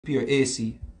your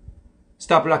AC.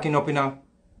 Stop locking up in a...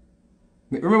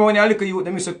 Remember when you look at you,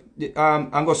 them used to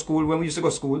and go school, when we used to go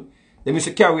school, they used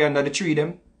to carry under the tree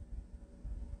them.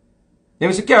 They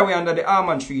used to carry under the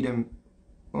almond tree them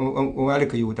when I look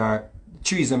at you with our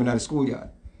trees them in the schoolyard.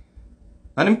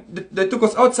 And they took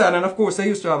us outside, and of course they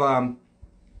used to have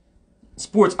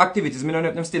sports activities. I don't know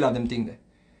if them still have them thing there.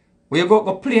 Where you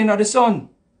go play in the sun.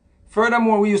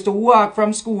 Furthermore, we used to walk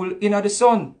from school in the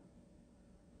sun.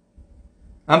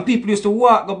 And people used to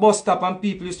walk the bus stop, and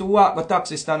people used to walk the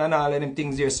taxi stand and all of them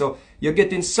things there. So you're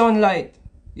getting sunlight.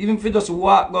 Even if you just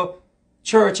walk go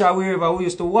church or wherever we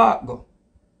used to walk go.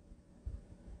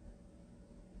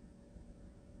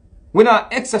 We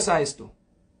not exercise too.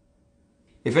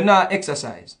 If you not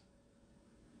exercise,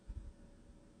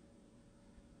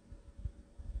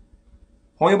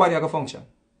 how your body going to function?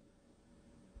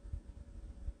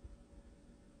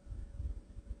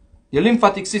 Your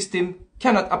lymphatic system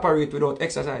cannot operate without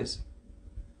exercise.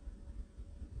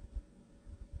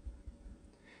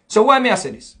 So why may I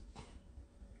say this?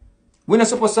 We're not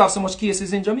supposed to have so much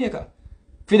cases in Jamaica.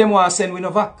 For them want to send we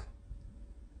no vac.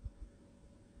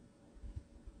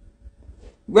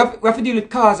 We have to deal with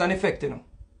cause and effect, you know.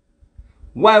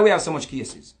 Why we have so much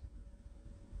cases?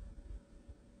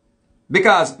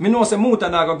 Because me know say Muta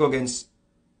not go against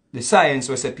the science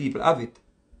where say people have it.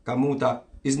 Because Muta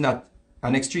is not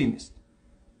an extremist.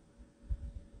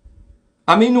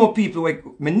 I mean know people like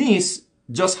my niece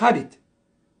just had it.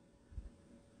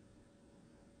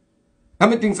 How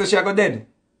many things that she got dead?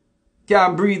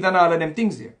 Can't breathe and all of them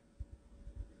things there.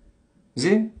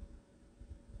 See?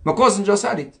 My cousin just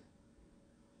had it.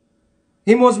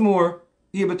 He was more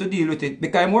able to deal with it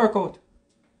because he work out.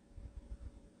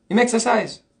 He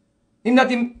exercise. He not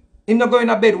going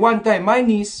to bed one time. My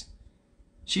niece,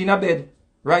 she in a bed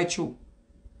right through.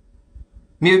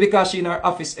 Maybe because she in her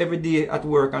office every day at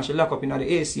work and she lock up in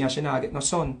the AC and she not get no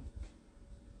sun.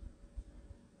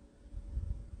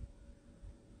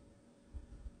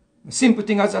 A simple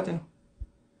thing as that, you know.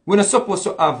 We're not supposed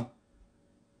to have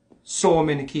so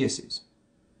many cases.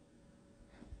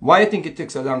 Why do you think it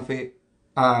takes so long for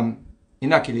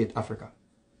inoculate Africa?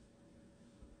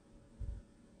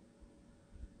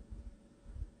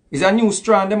 Is a new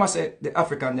strand, they must say the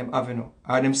African them have, you know,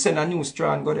 or them send a new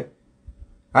strand go there.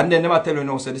 And then they must tell you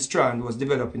now, so the strand was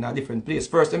developed in a different place.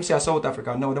 First them say South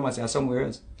Africa, now they must say somewhere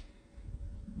else.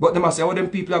 But they must say, oh, them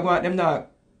people are going at them now,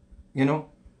 you know.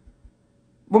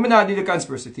 But me not do the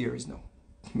conspiracy theories now.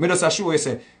 Me just show you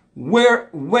say, where,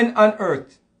 when on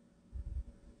earth,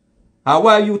 and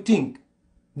why you think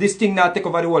this thing now take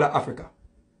over the whole of Africa?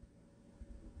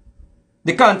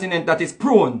 The continent that is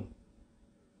prone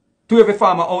to every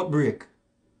form of outbreak.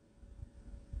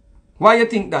 Why you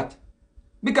think that?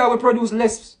 Because we produce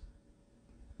less.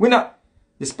 We not,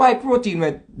 the spike protein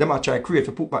where them are try to create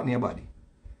to put back in your body.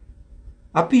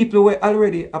 And people who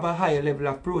already have a higher level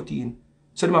of protein,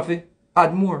 so they have to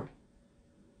add more.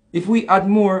 If we add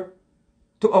more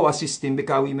to our system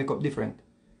because we make up different,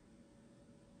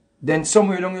 then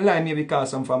somewhere along the line maybe cause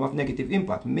some form of negative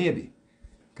impact. Maybe.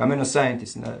 Because I'm not a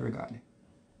scientist in that regard.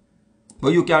 But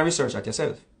you can research that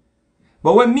yourself.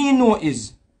 But what me know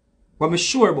is, what I'm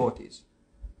sure about is,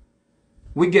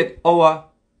 we get our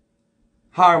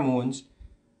hormones,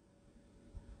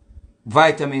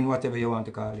 vitamin, whatever you want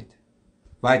to call it,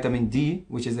 vitamin D,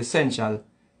 which is essential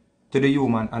to the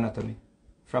human anatomy,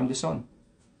 from the sun.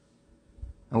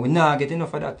 And we not get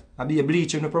enough of that. I be a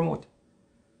bleaching to promote.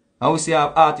 And we see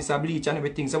our artists are bleach and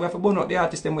everything. So we have to burn out the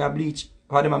artists them we are bleach.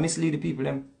 Or them are mislead the people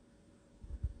them.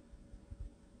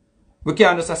 We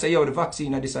can't just say, yo, the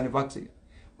vaccine or this and the vaccine.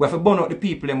 We have to burn out the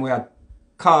people them we are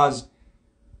cause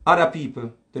other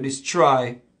people to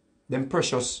destroy them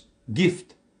precious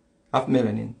gift of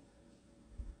melanin.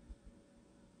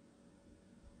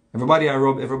 Everybody a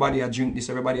rub, everybody a drink this,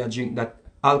 everybody a drink that,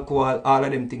 alcohol, all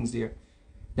of them things there.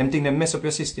 Them things that mess up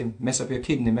your system, mess up your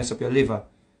kidney, mess up your liver.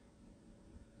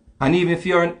 And even if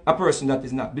you're a person that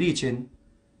is not bleaching,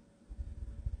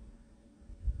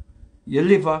 your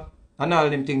liver and all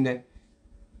of them things there,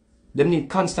 they need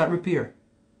constant repair.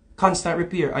 Constant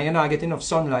repair. And you're not getting enough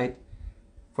sunlight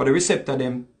for the receptor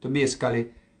them to basically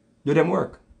do them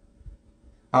work.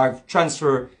 Or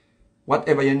transfer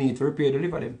whatever you need to repair the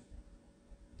liver them.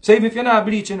 So even if you're not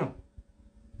bleaching, you know,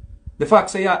 the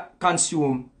fact that you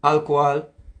consume alcohol,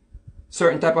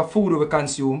 certain type of food we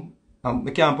consume, and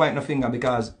we can't point no finger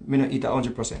because we don't eat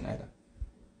 100% either.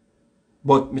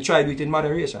 But we try to do it in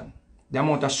moderation. The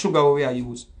amount of sugar we are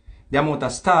use, the amount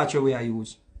of starch we are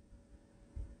use.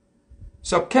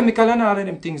 So chemical and all of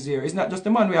them things there, it's not just the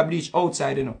man we are bleach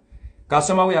outside, you know. Because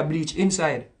some we are bleach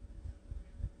inside.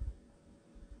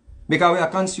 Because we are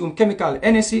consume chemical.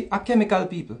 NSC are chemical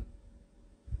people.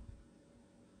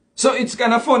 So it's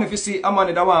kind of fun if you see a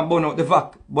man that want to burn out the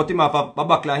vac, but him have a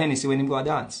bottle of Hennessy when him go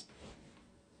dance.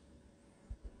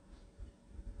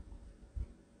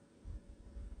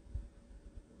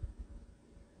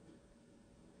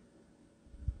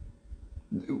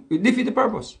 It defeat the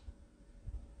purpose.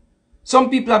 Some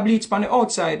people are bleached on the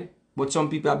outside, but some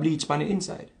people are bleached on the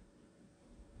inside.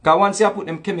 Because once you put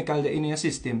them chemicals in your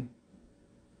system,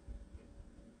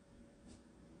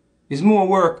 it's more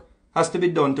work has to be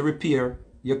done to repair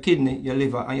your kidney, your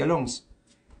liver, and your lungs.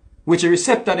 Which a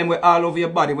receptor them were all over your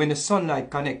body when the sunlight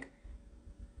connect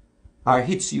or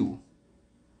hits you.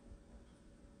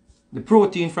 The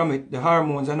protein from it, the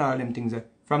hormones and all them things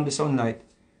from the sunlight,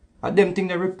 are them things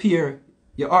that repair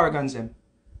your organs them.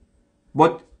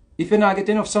 But if you're not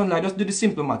getting enough sunlight, just do the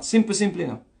simple math. Simple, you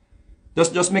know.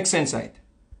 Just make sense of it.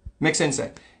 Make sense of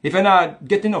it. If you're not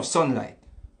getting enough sunlight,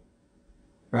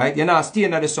 right, you're not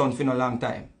staying at the sun for a long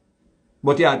time,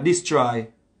 but you destroy,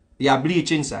 you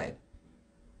bleach inside,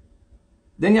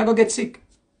 then you're going to get sick.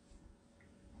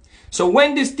 So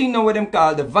when this thing now what them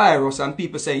call the virus and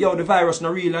people say, yo, the virus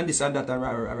not real and this and that and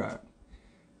rah, rah, rah.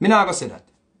 Me not going to say that.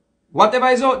 Whatever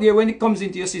is out there when it comes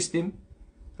into your system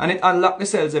and it unlock the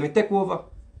cells and it take over.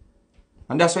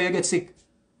 And that's why you get sick.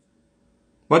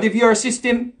 But if your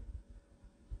system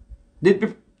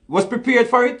was prepared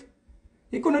for it,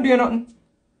 it couldn't do nothing.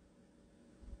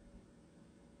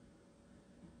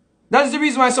 That's the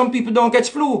reason why some people don't catch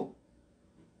flu.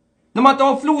 No matter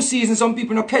how flu season, some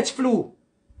people don't catch flu.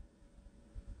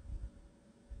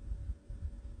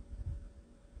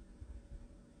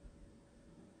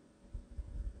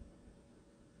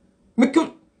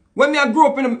 When I grew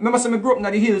up in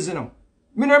the hills, you know.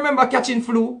 I don't remember catching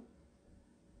flu.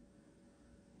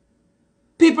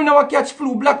 People now catch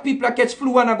flu. Black people catch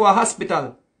flu and I go to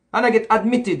hospital. And I get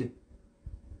admitted.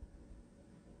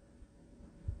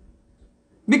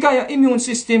 Because your immune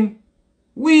system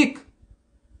weak.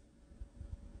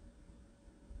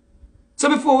 So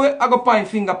before I go point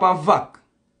finger upon vac.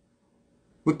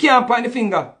 We can't point the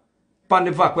finger upon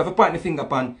the vac. We have to point the finger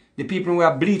upon the people who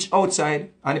are bleach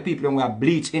outside and the people who are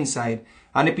bleach inside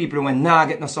and the people who not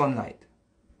get no sunlight.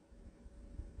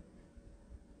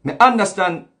 I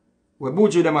understand what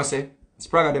Buju them say,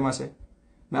 Spraga them say.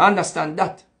 I understand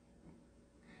that.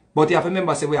 But you have to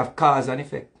remember say we have cause and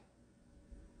effect.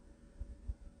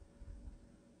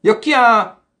 You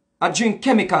can't drink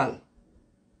chemical.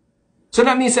 So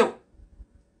that means that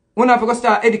when I have to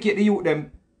start educate the youth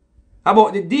them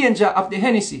about the danger of the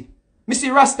Hennessy. Me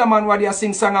see Rasta man what they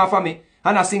sing song for me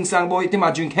and I sing song about him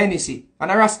a drink Hennessy.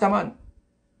 And a Rasta man.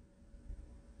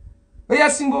 But they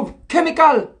sing about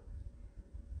chemical.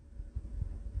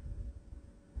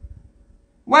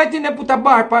 Why didn't they put a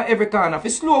bar for every corner?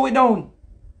 If slow it down.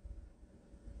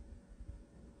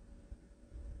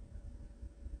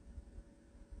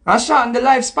 And shorten the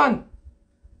lifespan.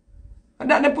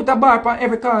 And then they put a bar for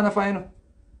every corner for you know.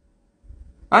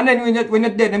 And then when you're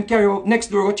dead, them carry you next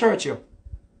door to church you.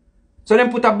 So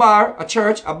then put a bar, a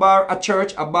church, a bar, a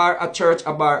church, a bar, a church,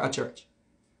 a bar, a church.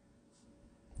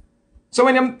 So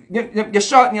when you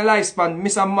shorten your lifespan,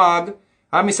 Mr. Mag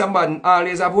and Mr. Madden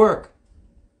always have work.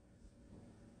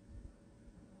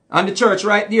 And the church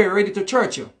right there ready to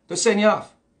church you, to send you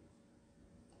off.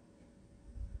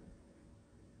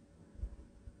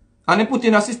 And they put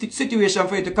in a situation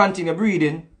for you to continue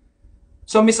breathing.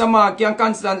 So Mr. Mark can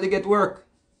constantly get work.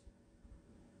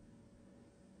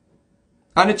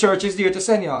 And the church is there to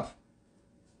send you off.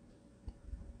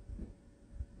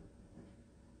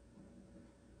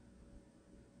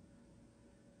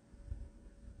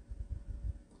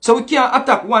 So we can't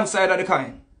attack one side of the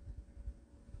coin.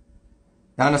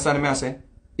 You understand what I say?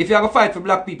 If you have a fight for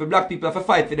black people have to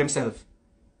fight for themselves.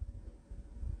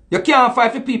 You can't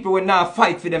fight for people when not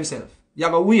fight for themselves. You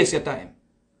have to waste your time.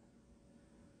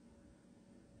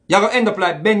 You have to end up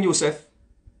like Ben Youssef,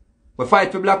 who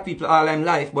fight for black people all in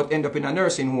life, but end up in a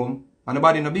nursing home and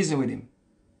nobody in a business with him.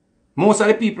 Most of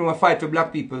the people who fight for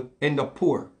black people end up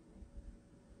poor.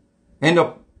 End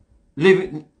up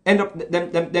living,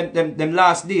 them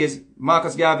last days,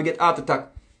 Marcus Garvey get heart attack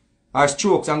or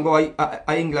strokes and go to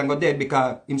England go dead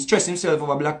because he stress himself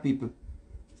over black people.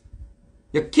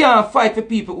 You can't fight for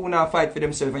people who not fight for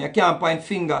themselves, and you can't point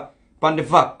finger upon the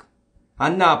VAC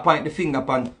and not point the finger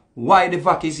upon why the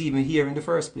VAC is even here in the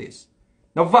first place.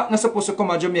 Now VAC not supposed to come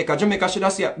to Jamaica. Jamaica should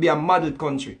have be a model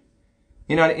country.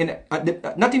 You know,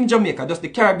 not in Jamaica, just the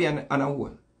Caribbean and a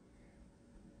whole.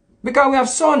 Because we have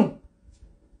sun.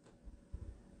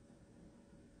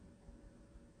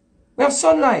 We have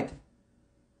sunlight.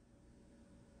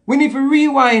 We need to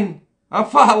rewind and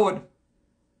forward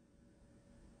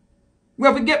We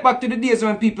have to get back to the days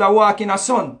when people are walking in the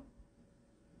sun.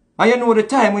 And you know the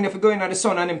time when you have to go in the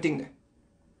sun and them thing there.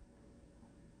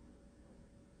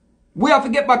 We have to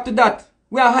get back to that.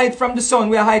 We are hide from the sun.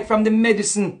 We are hide from the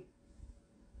medicine.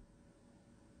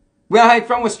 We are hide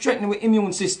from what strengthen the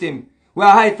immune system. We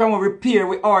are hide from what repair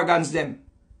with organs them.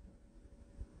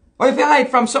 Or if you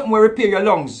hide from something will repair your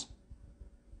lungs.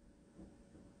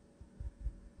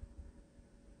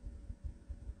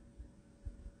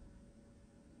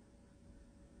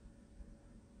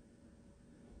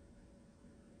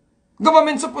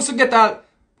 Government supposed to get all.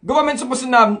 Government supposed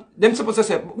to have. Them supposed to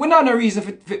say, we not no reason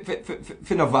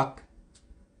for no vac.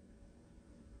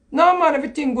 No man,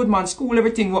 everything good man. School,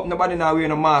 everything up. Nobody now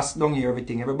wearing a mask down here,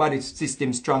 everything. Everybody's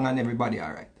system strong and everybody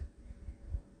alright.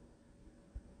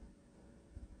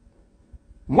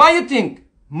 Why you think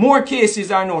more cases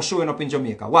are now showing up in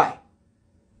Jamaica? Why?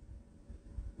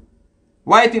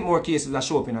 Why you think more cases are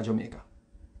showing up in Jamaica?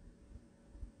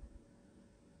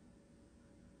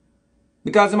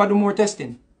 Because them do more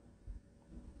testing.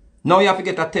 Now you have to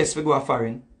get a test to go a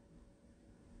foreign.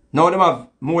 Now them have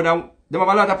more than them have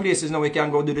a lot of places now we can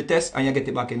go do the test and you get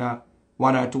it back in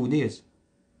 1 or 2 days.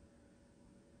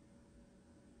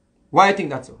 Why you think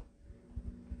that's so?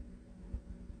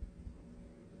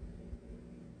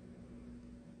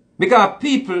 Because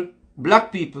people,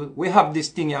 black people, we have this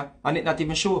thing here and it not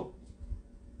even show.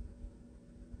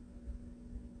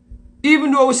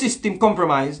 Even though our system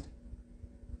compromised,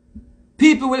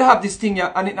 people will have this thing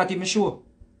here and it not even show.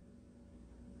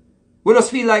 We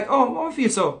just feel like, oh, I feel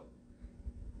so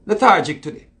lethargic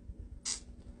today.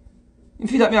 You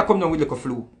feel like me I come down with like a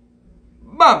flu.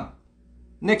 Bam!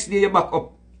 Next day you're back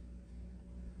up.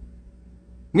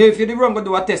 Now if you're wrong, go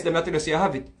do a test, them I tell you say you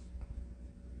have it.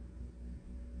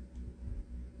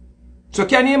 So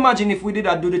can you imagine if we did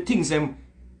that, do the things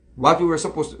what we are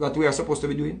supposed to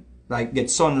be doing? Like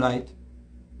get sunlight,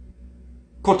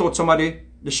 cut out some of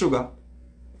the sugar,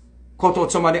 cut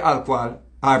out some of the alcohol,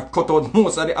 or cut out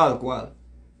most of the alcohol,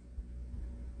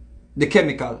 the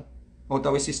chemical out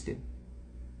of our system.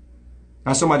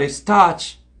 And some of the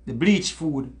starch, the bleach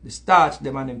food, the starch,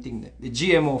 them and them thing, the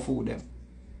GMO food them.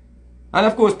 And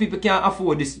of course people can't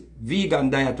afford this vegan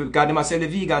diet because they must sell the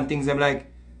vegan things them like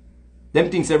them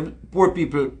things that poor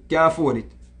people can't afford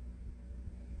it.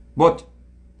 But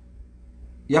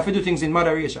you have to do things in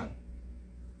moderation.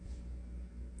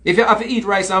 If you have to eat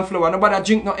rice and flour, nobody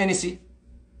drink no NC.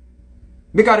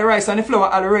 Because the rice and the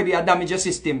flour already damage your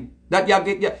system. That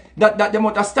you get that the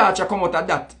amount of starch you come out of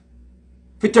that.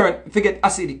 If you get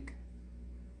acidic.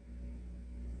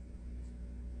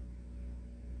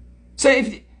 So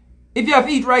if you have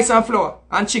to eat rice and flour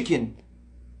and chicken,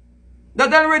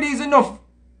 that already is enough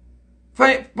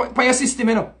for your system,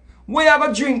 you know. Why you have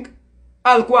a drink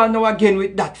alcohol now again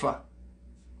with that for?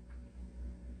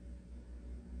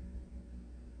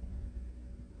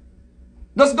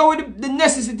 Just go with the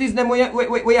necessities them where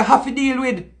you have to deal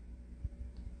with.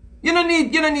 You don't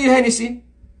need Hennessy.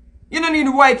 You don't need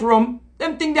white rum.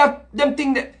 Them think they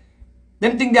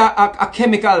are a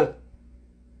chemical.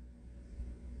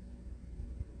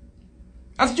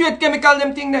 A straight chemical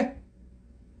them thing there.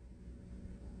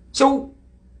 So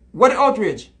what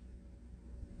outrage?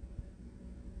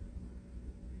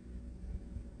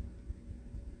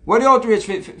 What the outrage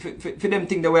for them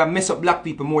think that we are mess up black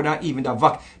people more than even the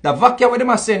vac. The vac what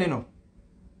them are saying, you know.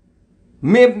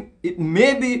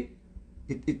 Maybe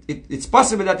it's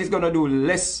possible that it's gonna do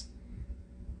less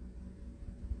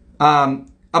have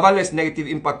a less negative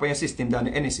impact on your system than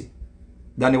the NSC,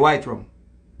 than the white rum.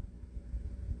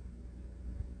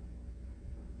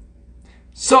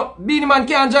 So Beanie Man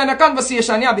can't join the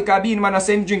conversation, yeah, because Beanie Man is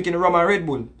saying drinking rum and Red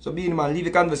Bull. So Beanie Man, leave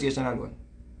the conversation alone.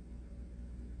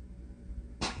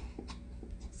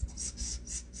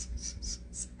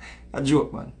 A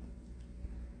joke, man.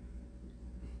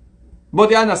 But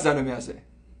you understand what I say?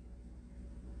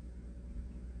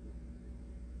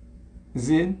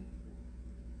 See?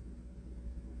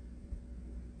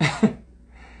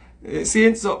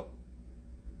 See? So,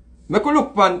 I could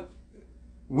look upon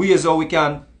ways how we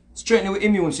can strengthen our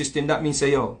immune system. That means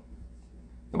say, yo,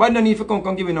 nobody don't need to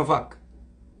come give me no vac.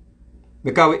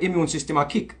 Because our immune system are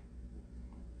kick.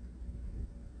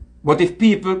 But if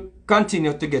people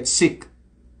continue to get sick,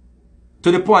 to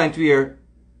the point where,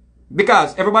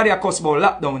 because everybody are cussed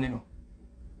about lockdown, you know.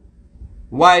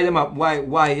 Why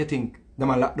you think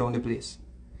them are lock down the place?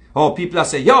 Or people are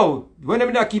say, yo, when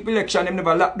them not keep election, them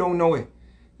never lock down no way.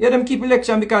 Yeah, them keep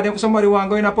election because somebody want to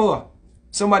go in a power.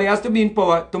 Somebody has to be in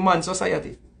power to man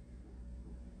society.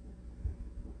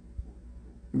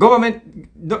 Government,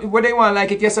 whether you want to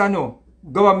like it, yes or no,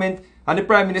 government And the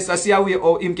Prime Minister see a way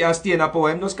how him can stay in a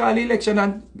power. Him just call the election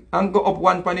and go up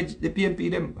one pan the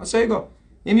PNP them. That's how you go.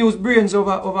 Him use brains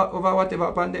over whatever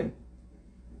upon them.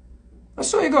 That's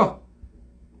how you go.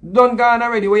 Done gone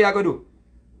already. What you going to do?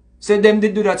 Say them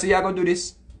did do that, so you going to do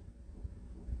this.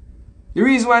 The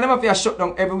reason why them have to shut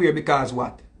down everywhere because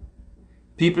what?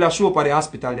 People are show up at the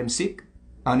hospital, them sick.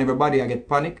 And everybody get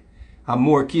panic. And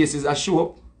more cases are show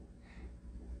up.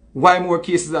 Why more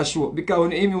cases are show up? Because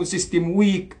when the immune system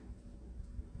weak.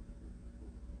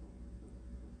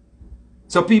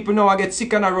 So people now get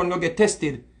sick and run, go get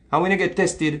tested. And when they get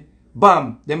tested,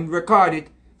 bam, them record it.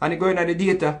 And they go into the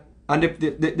data. And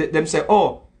them say,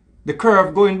 oh, the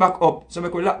curve going back up. So we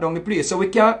can lock down the place. So we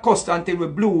can't cost until we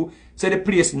blue. So the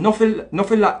place,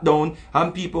 nothing locked down.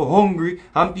 And people hungry.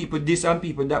 And people this and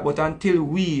people that. But until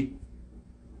we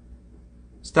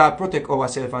start protect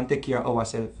ourselves and take care of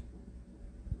ourselves,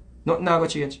 nothing now going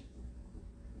to change.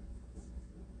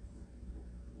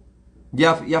 You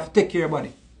have to take care of your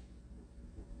body.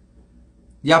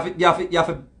 You have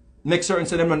to make certain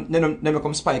so them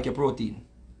come spike your protein.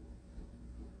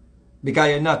 Because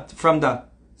you're not from the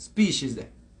species there.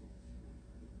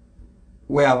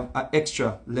 We have an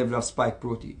extra level of spike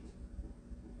protein.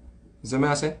 You see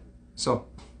what I say? So,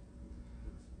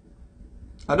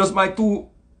 that was my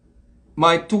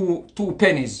two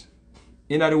pennies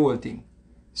in the whole thing.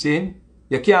 See?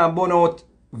 You can't burn out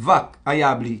vac and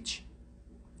you bleach.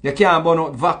 You can't burn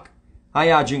out vac and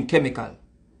you drink chemical.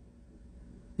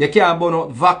 You can't burn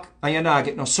out vac and you not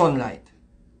get no sunlight.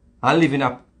 And live in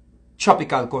a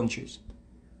tropical countries.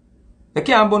 You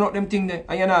can't burn out them things there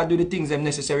and you not do the things them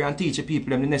necessary and teach the people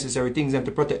them the necessary things them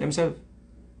to protect themselves.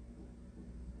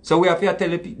 So we have to tell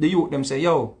the youth them say,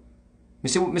 yo, me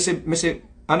see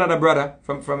another brother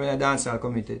from a dancehall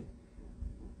community.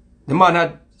 The man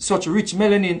had such rich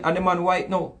melanin and the man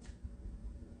white now.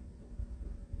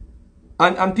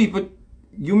 And people,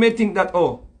 you may think that,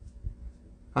 oh,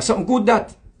 that's something good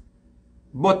that.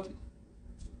 But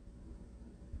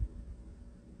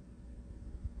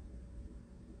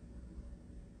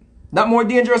that more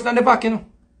dangerous than the vac, you know.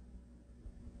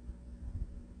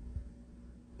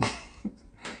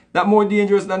 That more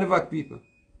dangerous than the vac, people.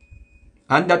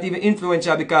 And that even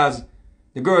influential because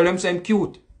the girl them say him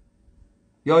cute.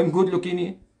 Yo, him good looking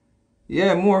here.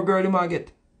 Yeah, more girl he might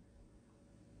get.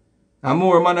 And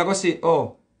more man I go say,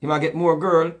 oh, he might get more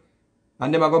girl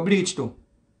and them I go bleach too.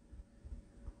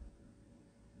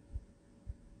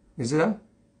 You see that?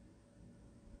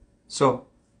 So,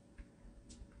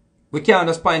 we can't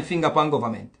just point finger upon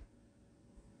government.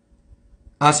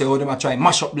 And say, oh, them are trying to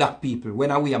mash up black people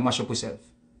when are we mash up ourselves.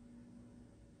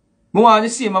 I want the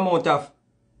same amount of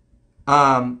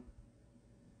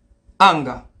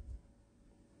anger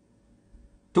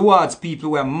towards people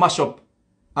who are mash up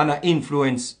and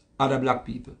influence other black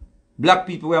people. Black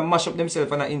people who are mash up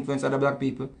themselves and influence other black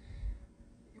people.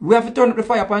 We have to turn up the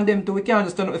fire upon them too. We can't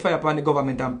just turn up the fire upon the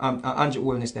government and Andrew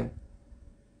Wellness them.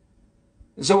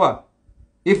 So what?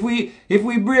 If we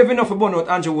brave enough to burn out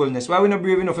Andrew Wellness, why we not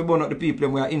brave enough to burn out the people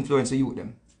who are influencing youth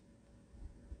them?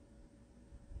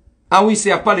 And we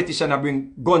say a politician that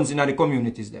bring guns in the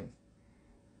communities them.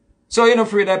 So you're not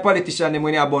afraid of a politician them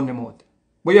when you burn them out.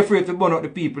 But you're afraid to burn out the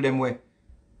people them where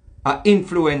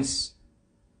influence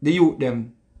the youth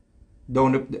them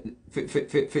down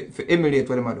to emulate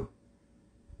what them do.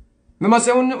 I must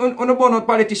say, we burn out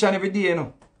politician every day, you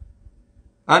know.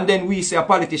 And then we say a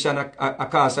politician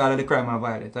cause all of the crime and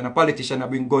violence. And a politician that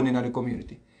bring gun in the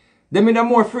community. Then I'm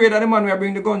more afraid of the man who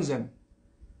bring the guns them.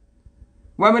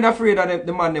 Why am I afraid of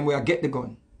the man them where get the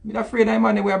gun? I'm afraid of the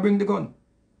man them where bring the gun.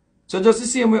 So just the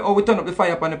same way how we turn up the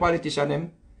fire upon the politician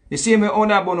them, the same way how we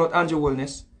burn out Andrew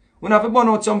Wellness, we have to burn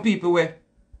out some people where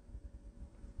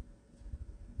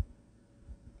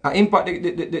impact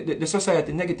the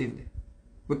society negatively.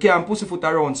 We can't pussyfoot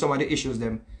around some of the issues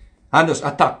them and just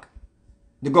attack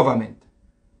the government.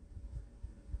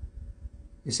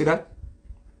 You see that?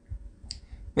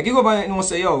 Make the government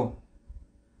say, yo,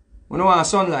 we don't want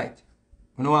sunlight.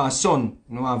 We don't want sun.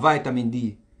 We don't want vitamin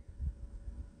D.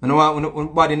 We don't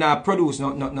want body not produce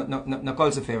no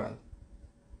calciferol.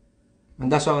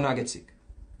 And that's why we not get sick.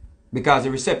 Because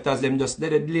the receptors them just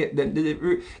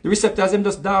the receptors them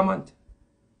just dormant.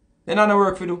 They not no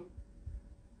work for do.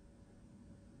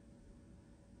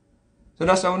 So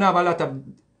that's why we have a lot of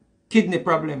kidney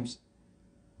problems.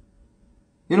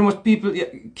 You know most people,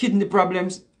 kidney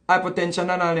problems,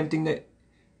 hypertension and all them things that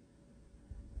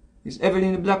is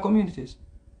evident in the black communities.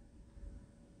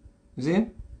 You see?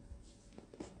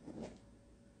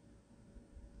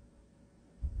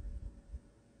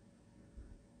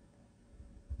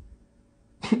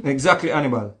 Exactly,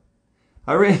 Hannibal.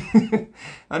 I rent.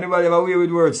 Anybody have a way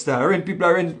with words, star? I rent people,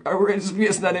 I rent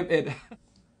space in them head.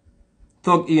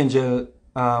 Thug Angel,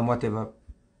 whatever.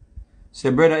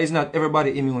 Say, brother, it's not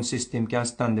everybody immune system can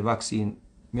stand the vaccine.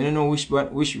 I don't know which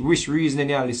reason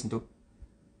you listen to.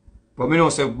 But I know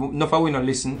say enough of we not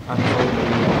listen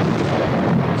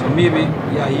and so maybe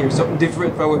you hear something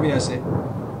different from what I say.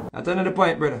 That's another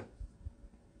point, brother.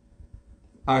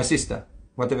 Or sister,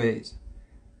 whatever it is.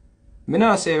 Me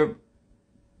not say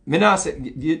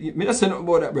nothing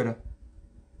about that, brother.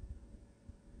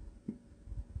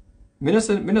 Me not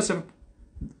say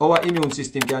our immune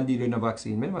system can deal with the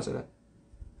vaccine. Me never say that.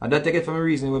 And that take it from a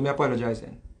reason when I apologize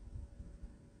then.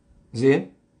 See?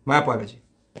 My apology.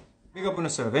 Big up on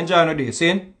yourself. Enjoy your day.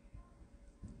 See?